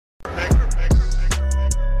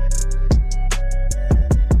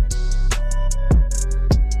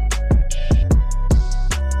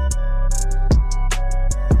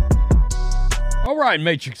right,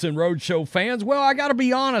 Matrix and Roadshow fans. Well, I got to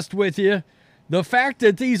be honest with you. The fact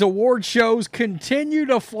that these award shows continue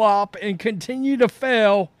to flop and continue to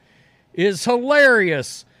fail is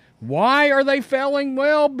hilarious. Why are they failing?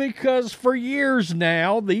 Well, because for years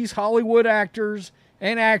now, these Hollywood actors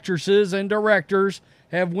and actresses and directors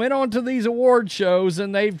have went on to these award shows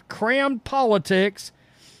and they've crammed politics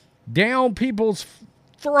down people's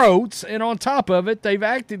throats, and on top of it, they've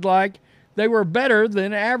acted like they were better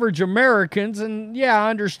than average Americans. And yeah,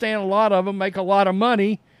 I understand a lot of them make a lot of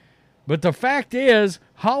money, but the fact is,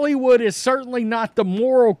 Hollywood is certainly not the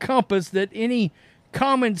moral compass that any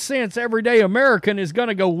common sense everyday American is going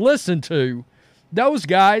to go listen to. Those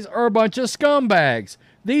guys are a bunch of scumbags.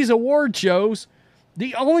 These award shows,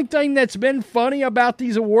 the only thing that's been funny about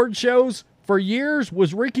these award shows for years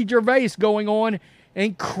was Ricky Gervais going on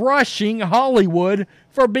and crushing Hollywood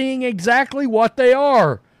for being exactly what they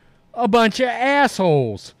are, a bunch of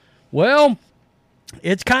assholes. Well,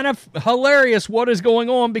 it's kind of hilarious what is going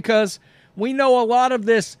on, because we know a lot of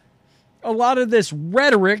this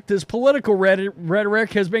rhetoric, this political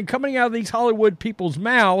rhetoric has been coming out of these Hollywood people's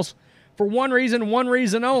mouths for one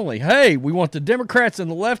reason only. Hey, we want the Democrats and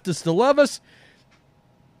the leftists to love us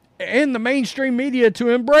and the mainstream media to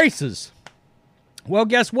embrace us. Well,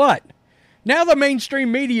 guess what? Now the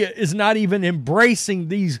mainstream media is not even embracing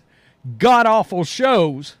these god-awful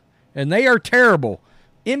shows, and they are terrible.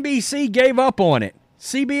 NBC gave up on it.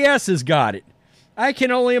 CBS has got it. I can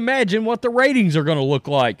only imagine what the ratings are going to look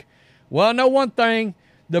like. Well, I know one thing.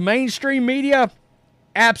 The mainstream media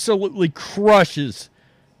absolutely crushes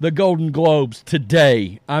the Golden Globes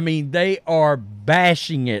today. I mean, they are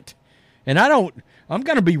bashing it. And I'm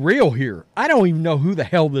going to be real here. I don't even know who the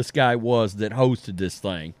hell this guy was that hosted this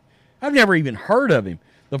thing. I've never even heard of him.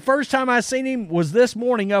 The first time I seen him was this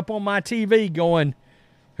morning up on my TV going,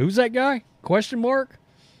 who's that guy? Question mark?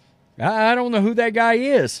 I don't know who that guy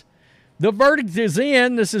is. The verdict is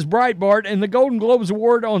in. This is Breitbart, and the Golden Globes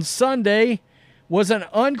Award on Sunday was an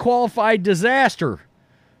unqualified disaster.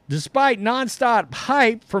 Despite nonstop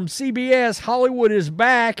hype from CBS, Hollywood is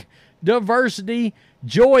back, diversity,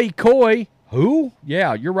 Joy Coy, who?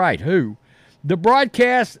 Yeah, you're right, who? The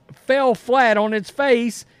broadcast fell flat on its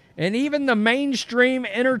face, and even the mainstream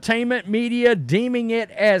entertainment media deeming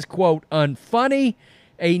it as, quote, unfunny,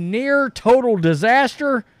 a near total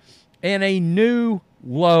disaster, and a new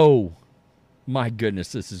low. My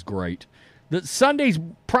goodness, this is great. The Sunday's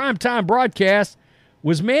primetime broadcast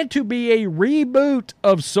was meant to be a reboot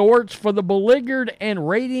of sorts for the beleaguered and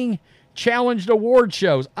rating-challenged award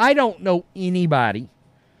shows. I don't know anybody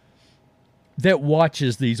that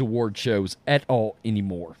watches these award shows at all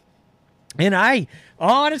anymore. And I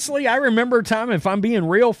remember a time, if I'm being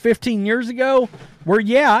real, 15 years ago, where,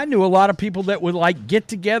 yeah, I knew a lot of people that would, like, get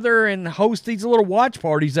together and host these little watch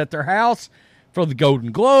parties at their house for the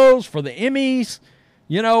Golden Globes, for the Emmys,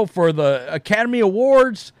 for the Academy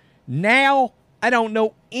Awards. Now, I don't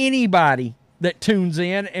know anybody that tunes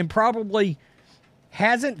in, and probably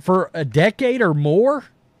hasn't for a decade or more.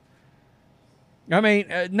 I mean,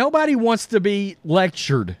 nobody wants to be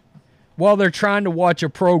lectured while they're trying to watch a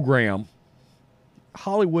program.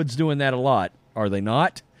 Hollywood's doing that a lot, are they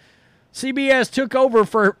not? CBS took over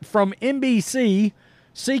from NBC,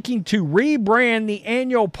 seeking to rebrand the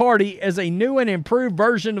annual party as a new and improved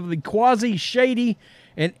version of the quasi-shady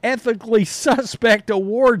and ethically suspect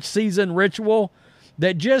award season ritual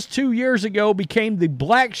that just 2 years ago became the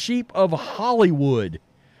black sheep of Hollywood.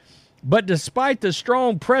 But despite the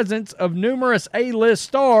strong presence of numerous A-list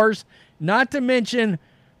stars, not to mention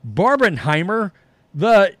Barbenheimer,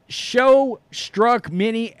 the show struck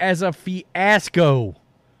many as a fiasco.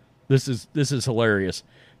 This is hilarious.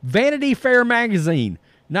 Vanity Fair magazine,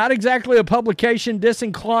 not exactly a publication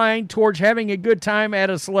disinclined towards having a good time at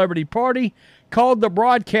a celebrity party, called the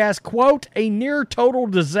broadcast, quote, a near total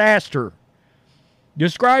disaster.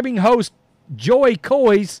 Describing host Joy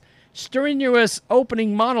Coy's strenuous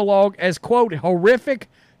opening monologue as, quote, horrific,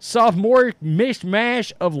 sophomoric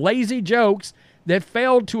mishmash of lazy jokes that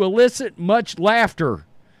failed to elicit much laughter.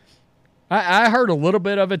 I heard a little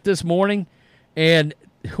bit of it this morning, and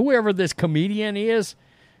whoever this comedian is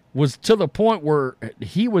was to the point where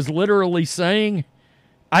he was literally saying,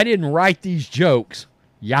 I didn't write these jokes.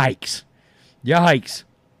 Yikes. Yikes.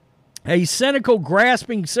 A cynical,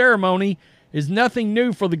 grasping ceremony is nothing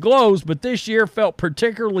new for the Globes, but this year felt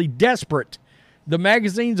particularly desperate. The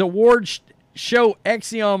magazine's award show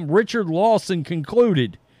axiom Richard Lawson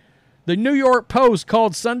concluded. The New York Post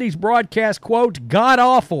called Sunday's broadcast, quote,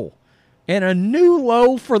 god-awful, and a new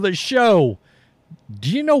low for the show. Do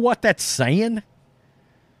you know what that's saying?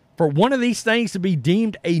 For one of these things to be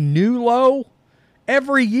deemed a new low,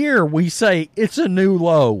 Every year we say it's a new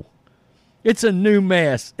low. It's a new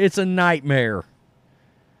mess. It's a nightmare.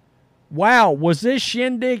 Wow, was this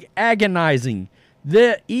shindig agonizing?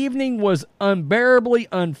 The evening was unbearably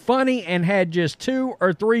unfunny and had just 2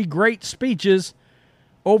 or 3 great speeches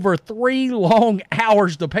over 3 long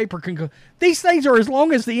hours. The paper can go. These things are as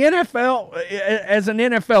long as the NFL, as an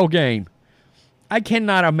NFL game. I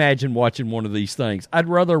cannot imagine watching one of these things. I'd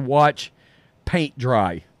rather watch paint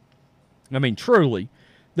dry. I mean, truly.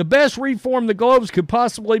 The best reform the Globes could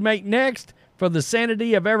possibly make next, for the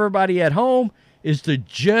sanity of everybody at home, is to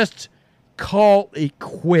just call it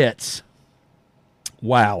quits.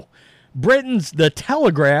 Wow. Britain's The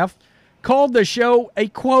Telegraph called the show a,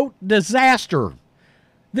 quote, disaster.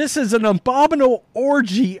 This is an abominable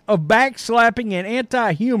orgy of backslapping and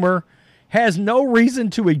anti-humor, has no reason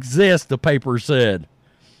to exist, the paper said.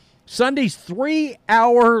 Sunday's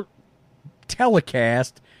 3-hour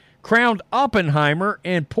telecast crowned Oppenheimer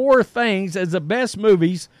and Poor Things as the best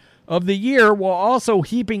movies of the year, while also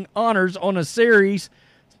heaping honors on the series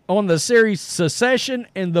Succession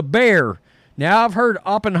and The Bear. Now, I've heard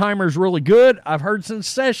Oppenheimer's really good. I've heard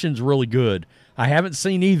Succession's really good. I haven't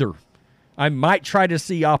seen either. I might try to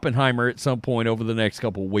see Oppenheimer at some point over the next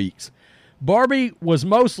couple of weeks. Barbie was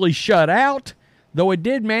mostly shut out, though it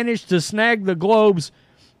did manage to snag the Globe's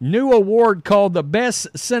new award called the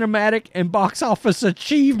Best Cinematic and Box Office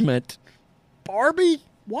Achievement. Barbie?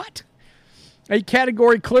 What? A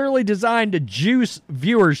category clearly designed to juice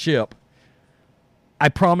viewership. I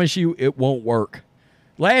promise you it won't work.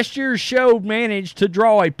 Last year's show managed to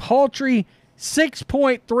draw a paltry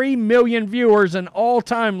 6.3 million viewers, an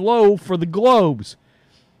all-time low for the Globes.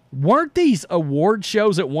 Weren't these award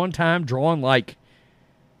shows at one time drawing like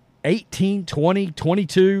 18, 20,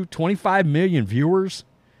 22, 25 million viewers?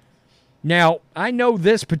 Now, I know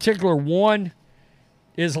this particular one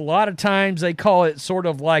is a lot of times they call it sort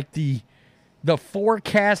of like the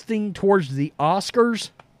forecasting towards the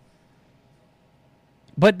Oscars.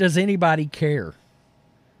 But does anybody care?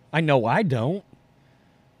 I know I don't.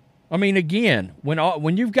 I mean, again,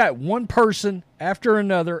 when you've got one person after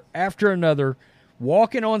another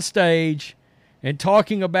walking on stage and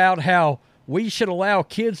talking about how we should allow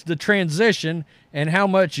kids to transition and how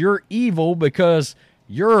much you're evil because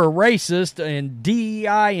you're a racist and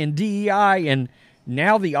DEI, and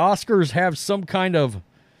now the Oscars have some kind of,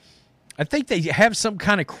 I think they have some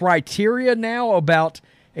kind of criteria now about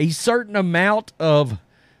a certain amount of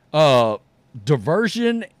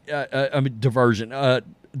diversity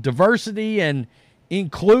and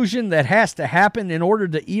inclusion that has to happen in order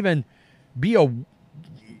to even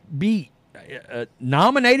be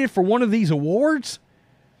nominated for one of these awards.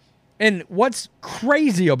 And what's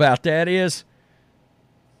crazy about that is,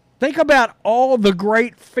 think about all the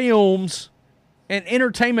great films and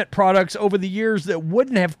entertainment products over the years that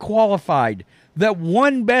wouldn't have qualified, that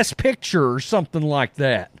won Best Picture or something like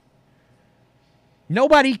that.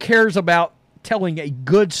 Nobody cares about telling a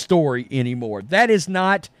good story anymore. That is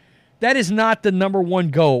not the number one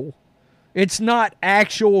goal. It's not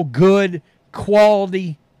actual good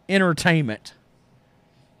quality entertainment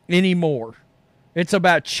anymore. It's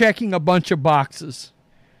about checking a bunch of boxes.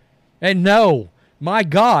 And no, my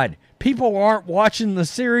God, people aren't watching the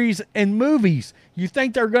series and movies. You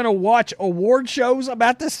think they're going to watch award shows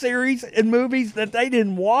about the series and movies that they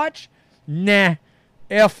didn't watch? Nah,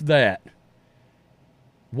 F that.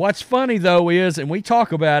 What's funny, though, is, and we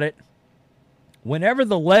talk about it, whenever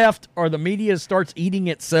the left or the media starts eating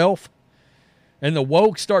itself and the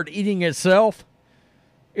woke start eating itself,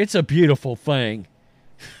 it's a beautiful thing.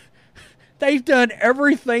 They've done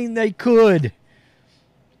everything they could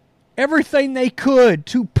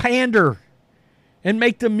to pander and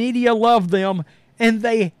make the media love them, and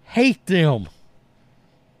they hate them.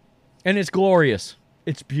 And it's glorious.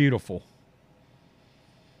 It's beautiful.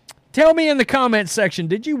 Tell me in the comments section,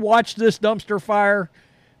 did you watch this dumpster fire?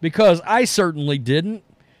 Because I certainly didn't,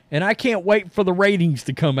 and I can't wait for the ratings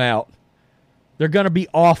to come out. They're going to be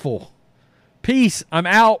awful. Peace. I'm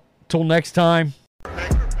out. Till next time.